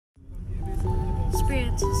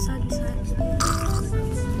experience the sunset.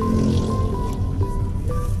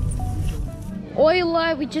 Oi,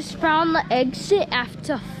 lad, we just found the exit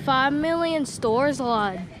after 5 million stores,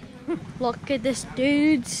 lad. Look at this,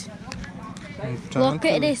 dudes. Look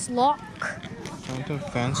at this lock. Trying to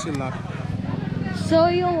fancy lock. So,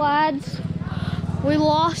 you lads, we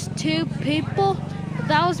lost 2 people.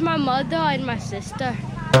 That was my mother and my sister.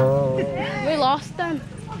 We lost them.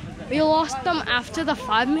 We lost them after the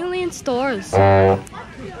 5 million stores. Oi.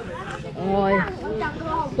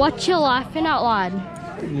 What you laughing at, lad?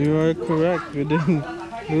 You are correct. We didn't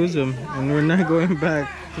lose them, and we're not going back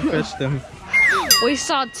to fetch them. We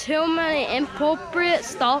saw too many inappropriate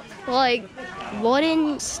stuff, like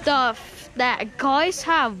wooden stuff that guys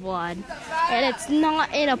have, lad, and it's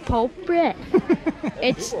not inappropriate.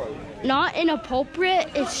 It's not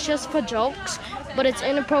inappropriate. It's just for jokes, but it's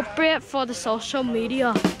inappropriate for the social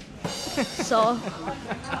media. So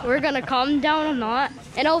we're gonna calm down on that.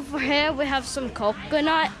 And over here we have some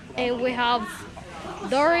coconut, and we have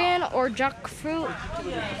durian or jackfruit.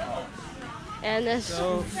 And this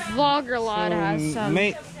vlogger lad has some.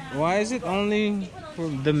 Mate, why is it only for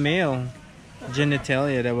the male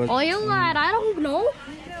genitalia that was? Oh, you lad, I don't know.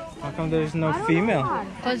 How come there's no female?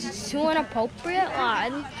 Because it's too inappropriate,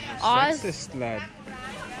 lad. Sexist, lad.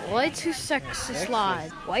 Way too sexist,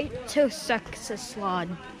 lad. Way too sexist, lad.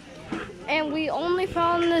 And we only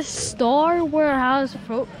found this store where it has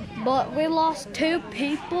fruit, but we lost 2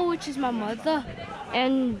 people, which is my mother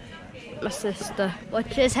and my sister,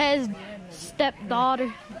 which is his stepdaughter,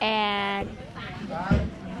 and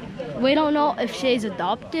we don't know if she's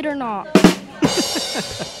adopted or not.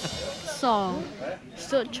 So,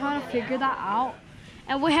 still trying to figure that out.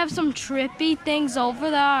 And we have some trippy things over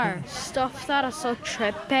there. Stuff that are so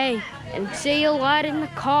trippy. And see a lad in the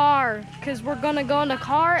car, because we're gonna go in the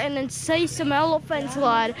car and then see some elephants,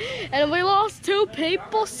 lad. And we lost 2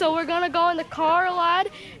 people, so we're gonna go in the car, lad,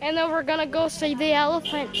 and then we're gonna go see the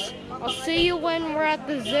elephants. I'll see you when we're at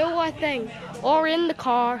the zoo, I think, or in the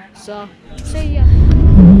car. So, see ya.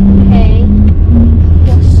 Hey,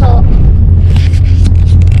 what's up?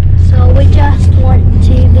 So we just went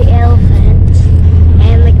to the elephants,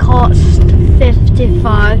 and they cost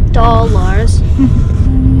 $55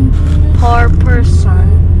 per person.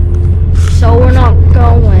 So we're not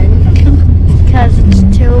going because it's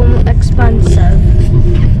too expensive.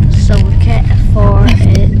 So we can't afford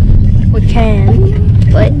it. We can,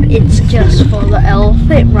 but it's just for the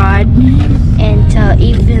elephant ride. And to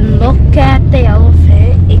even look at the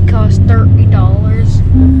elephant, it costs $30.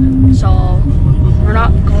 So we're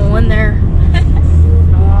not going there.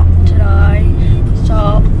 Not today.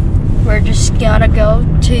 So we're just gonna go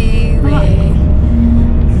to a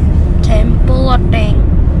temple, I think.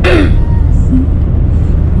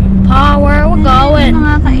 Pa, where are we going?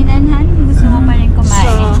 So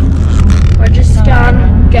we're just gonna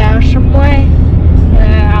go somewhere.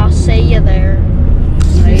 I'll see you there.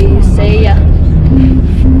 See ya.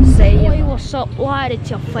 See ya. Hey, what's up, lad? It's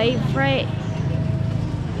your favorite.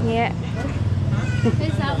 Yeah.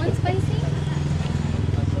 Is that one spicy?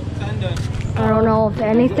 I don't know if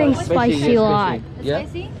anything's spicy, lad. Yeah.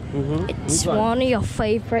 Spicy? It's one of your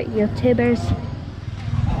favorite YouTubers.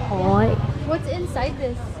 Hi. What's inside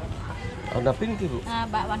this? Ada pink itu.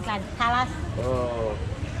 Bakwan talas. Oh.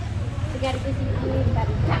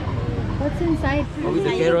 What's inside? Oh, with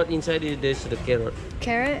the carrot inside it, there's the carrot.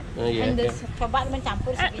 Carrot? Yeah. And this coba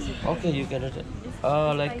mencampur seperti itu. Okay, you can do it.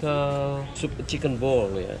 Like soup chicken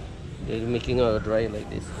bowl, yeah. They're making a dry like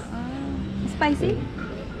this. Spicy?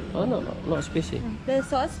 Oh no, not spicy. The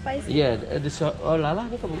sauce spicy? Yeah, the sauce. Oh lala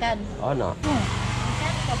ni kamu? Bukan. Oh no.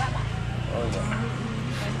 Coba Pak. Oh no.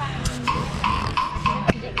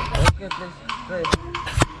 Okay, please. Try.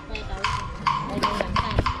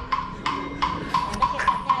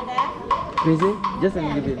 Crazy? Just a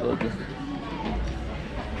little bit more.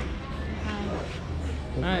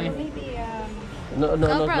 Hi. No,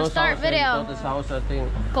 GoPro, start sound, video. not the sound thing.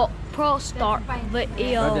 GoPro, start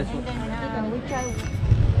video.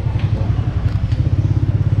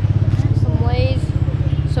 Some Lays,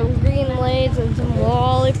 some green Lays, and some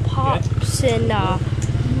lollipops in a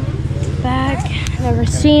bag. Never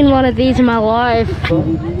seen one of these in my life.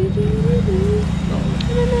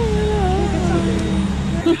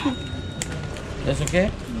 That's okay?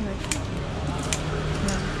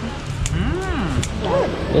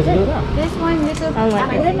 This one, little. I don't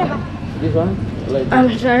like it. This one? Like I'm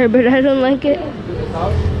sorry, but I don't like it.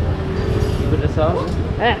 Give it a sauce?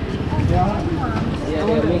 Yeah. Yeah,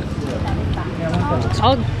 mix.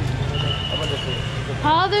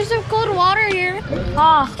 Oh, there's some cold water here.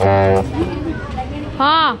 Pa.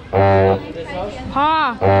 Pa.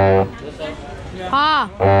 Pa. Pa.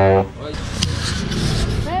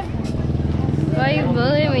 Why are you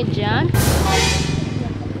bullying me, John?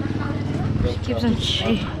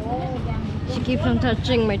 She keeps on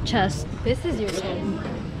touching my chest. This is your turn.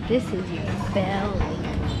 This is your belly.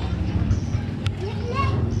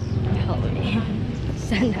 Belly.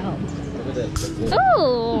 Send help.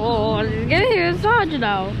 Oh, give me a massage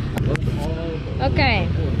now. Okay.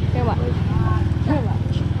 Here what?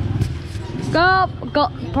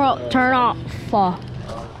 GoPro, turn off.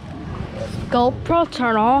 GoPro,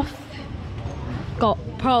 turn off.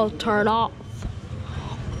 GoPro, turn off.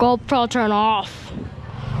 GoPro, turn off.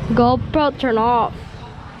 GoPro, turn off.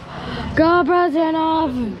 GoPro, turn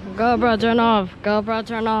off. GoPro, turn off. GoPro,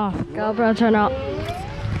 turn off. GoPro, turn off.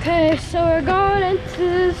 Okay, so we're going into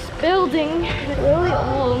this building. Really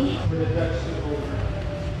old.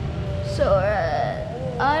 So,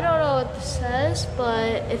 I don't know what this says,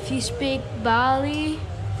 but if you speak Bali,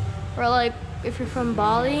 or like if you're from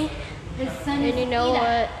Bali, and you know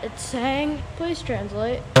what it's saying, please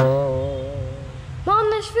translate. Mom,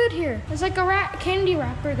 there's food here. There's like a candy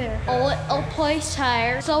wrapper there. A place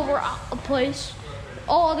here. So we're at a place.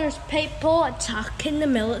 Oh, there's people attacking the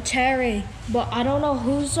military. But I don't know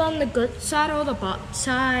who's on the good side or the bad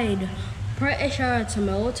side. Pretty sure it's a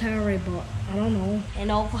military, but I don't know.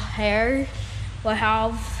 And over here, we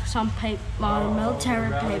have some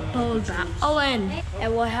military people battling.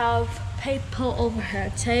 And we have people over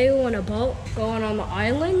here too on a boat going on the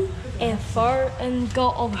island. And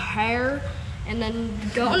go over here. And then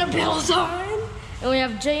go on a building. And we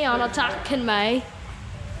have Gian attacking me.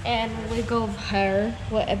 And we go over here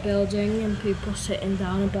with a building and people sitting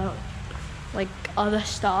down about like other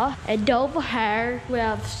stuff. And over here we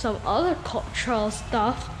have some other cultural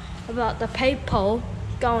stuff about the people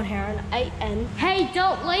going here and eating. Hey,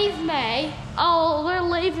 don't leave me. Oh, they're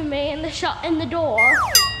leaving me and they're shutting the door.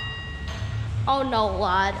 Oh no,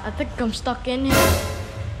 lad, I think I'm stuck in here.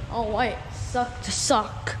 Oh wait, suck to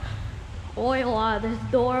suck. Oh lad, there's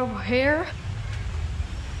a door over here.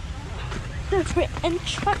 There's my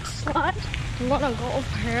entrance, lad. I'm gonna go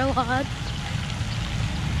over here, lad.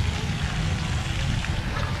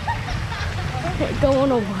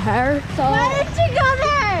 Going over here. So Why did you go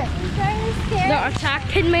there? I'm trying to scare they're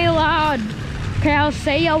attacking me, lad. Okay, I'll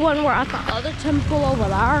see you when we're at the other temple over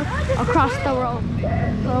there, across the road.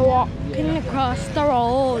 We're walking across the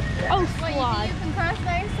road. Oh, lad. You can cross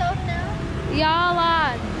by yourself now? Yeah,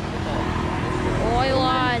 lad. Oi,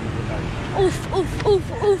 lad. Oof, oof,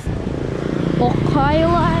 oof, oof. Okay,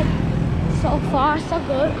 lad. So far, so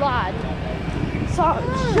good, lad. So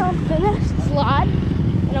I'm jumping this, lad.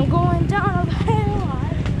 And I'm going down over here,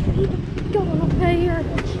 lad. Going over here.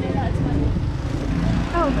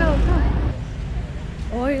 Go.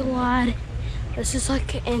 Oi, lad. This is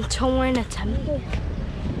like entering a temple.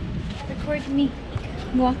 Record me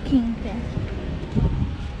walking there.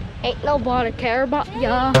 Ain't nobody care about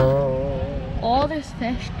ya. All this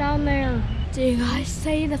fish down there. Do you guys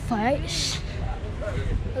see the fish?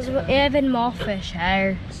 There's even more fish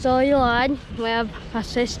here. So, lad, we have my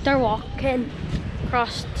sister walking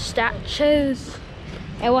across the statues.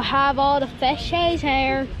 And we have all the fishes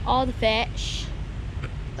here. All the fish.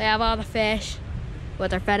 We have all the fish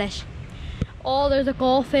with their fetish. Oh, there's a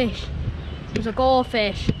goldfish. There's a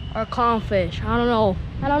goldfish or a clownfish. I don't know.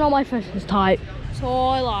 I don't know my fish's type. So,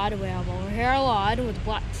 lad, we have over here, lad, with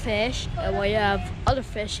black fish. And we have other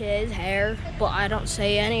fishes here, but I don't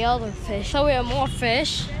see any other fish. So we have more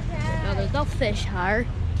fish. No, there's no fish here,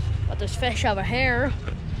 but there's fish over here.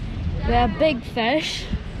 We have big fish.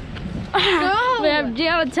 Go. We have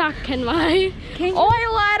Jim attacking me.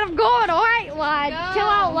 Oh, lad, I'm going. All right, lad. Go. Chill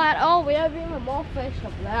out, lad. Oh, we have even more fish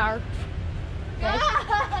up there.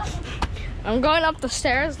 I'm going up the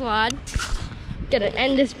stairs, lad. Gonna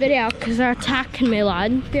end this video because they're attacking me,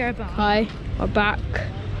 lad. Be right back. Hi, we're back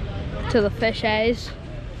to the fishes.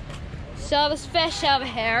 So there's fish over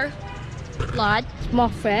here, lad. More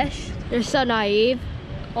fish. They're so naive.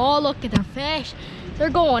 Oh, look at their fish. They're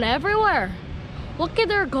going everywhere. Look at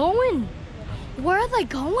they're going. Where are they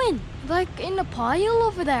going? Like in the pile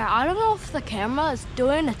over there. I don't know if the camera is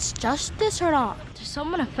doing its justice or not. There's so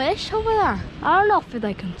many fish over there. I don't know if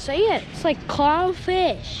they can see it. It's like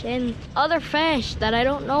clownfish and other fish that I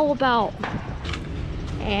don't know about.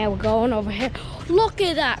 And we're going over here. Look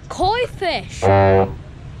at that koi fish.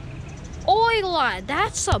 Oi, lad,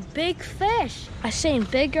 that's a big fish. I seen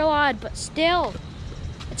bigger, lad, but still.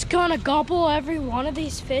 It's gonna gobble every one of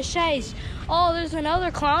these fishes. Oh, there's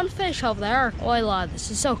another clownfish over there. Oi, lad,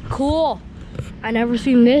 this is so cool. I never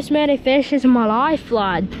seen this many fishes in my life,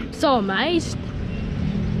 lad. So amazed.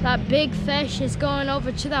 That big fish is going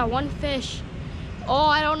over to that one fish Oh,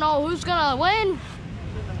 I don't know who's gonna win.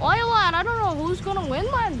 Oi, lad, I don't know who's gonna win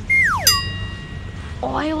then.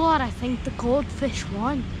 Oi, lad, I think the goldfish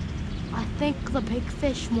won. I think the big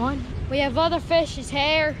fish won. We have other fishes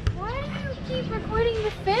here. Why do you keep recording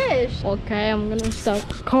the fish? Okay, I'm gonna stop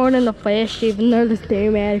recording the fish even though there's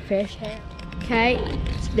too many fish here. Okay,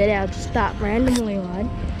 this video just stopped randomly, lad.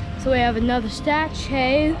 So we have another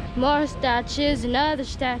statue, more statues, another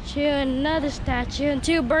statue, and another statue, and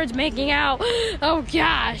 2 birds making out. Oh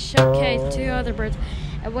gosh, okay, 2 other birds.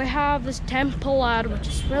 And we have this temple, lad, which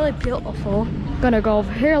is really beautiful. Gonna go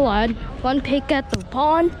over here, lad. One peek at the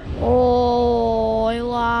pond. Oh,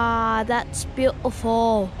 lad, that's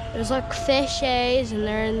beautiful. There's like fishes, and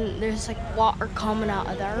there's like water coming out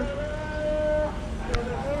of there.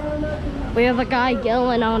 We have a guy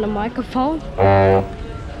yelling on the microphone.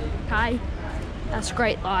 Hi, that's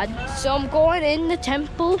great, lad. So I'm going in the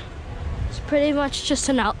temple. It's pretty much just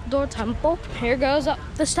an outdoor temple. Here goes up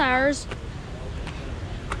the stairs.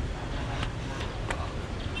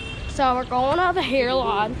 So we're going over here,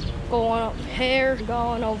 lad. Going up here,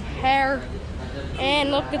 going over here.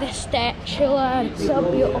 And look at this statue, lad. It's so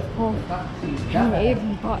beautiful. And an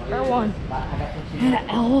even better one. And an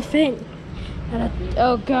elephant. And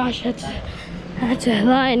oh gosh, that's a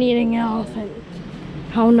lion eating elephant.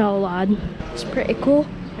 Oh no, lad. It's pretty cool.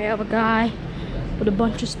 We have a guy with a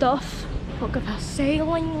bunch of stuff. Look at the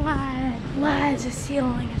ceiling, lad. Lad, the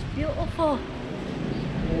ceiling is beautiful.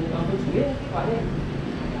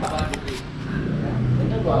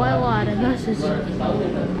 Well, lad, and this is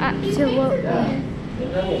absolutely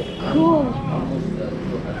cool.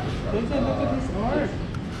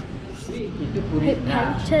 He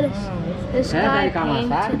painted this guy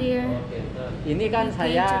painted here. Ini kan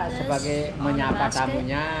saya sebagai menyapa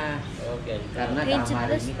tamunya karena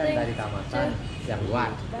kamar ini kan dari kawasan yang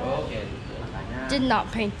luar. Did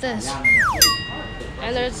not paint this.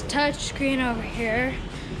 And there's a touch screen over here,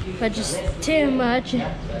 but just too much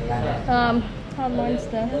online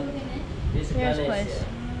stuff. Nearest place.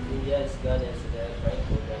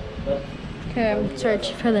 Okay, I'm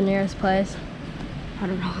searching for the nearest place. I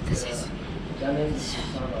don't know what this is.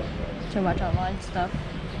 Too much online stuff.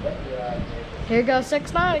 Here goes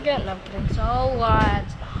 6'9" again. I'm kidding. So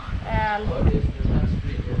lads, and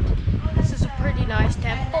this is a pretty nice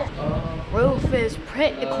temple. Roof is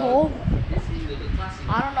pretty cool.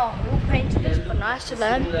 I don't know who painted this, but nice to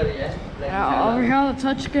them. Over here on the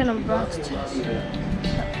touchscreen, I'm about to test.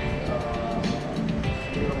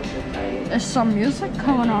 There's some music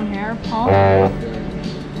going on here, Paul.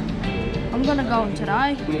 I'm gonna go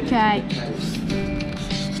today. Okay.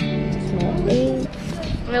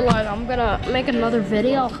 Realize I'm gonna make another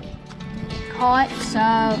video.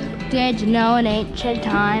 So, did you know in ancient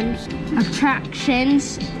times,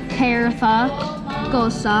 attractions, Karatha,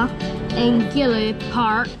 Gosa, and Gili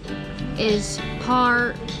Park is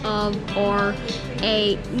part of or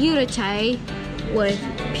a unity with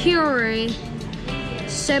Puri,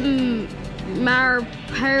 Samarapura,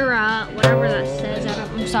 whatever that says.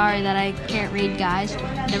 I'm sorry that I can't read, guys.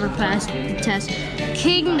 Never passed the test.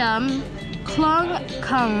 Kingdom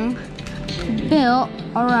Klungkung, built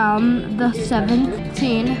around the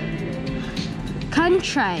 17th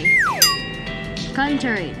country,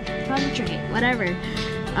 whatever.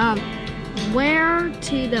 Where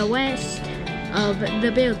to the west of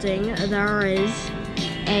the building there is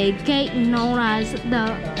a gate known as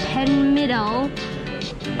the Pyramidal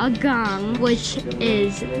Agang, which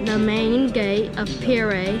is the main gate of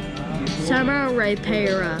Pire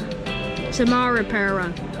Samarapura.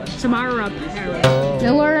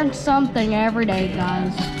 You learn something every day,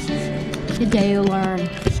 guys. Today you learn.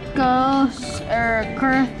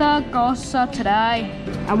 Karatha Gosa today.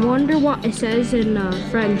 I wonder what it says in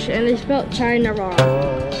French, and they spelled China wrong.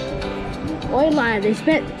 Oi, lad,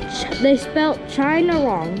 they spelled China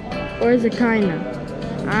wrong, or is it kinda?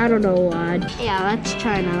 I don't know, lad. Yeah, that's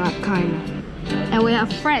China, not kinda. And we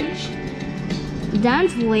have French.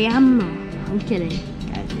 That's Liam. I'm kidding.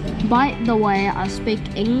 By the way, I speak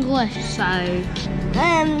English, so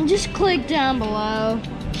just click down below,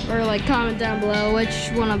 or like comment down below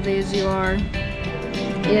which one of these you are.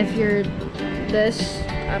 If you're this,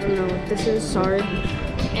 I don't know what this is, sorry.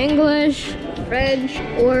 English, French,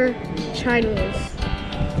 or Chinese.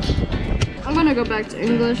 I'm gonna go back to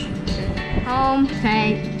English. Home,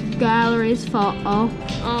 okay, galleries, photo.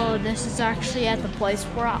 Oh, this is actually at the place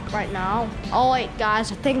we're at right now. Oh wait,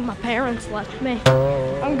 guys, I think my parents left me.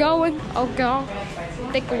 I'm going. Oh god,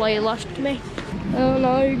 I think they left me. I don't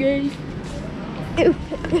know, you guys.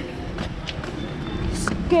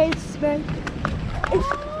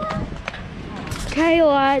 Okay,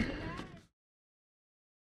 lad.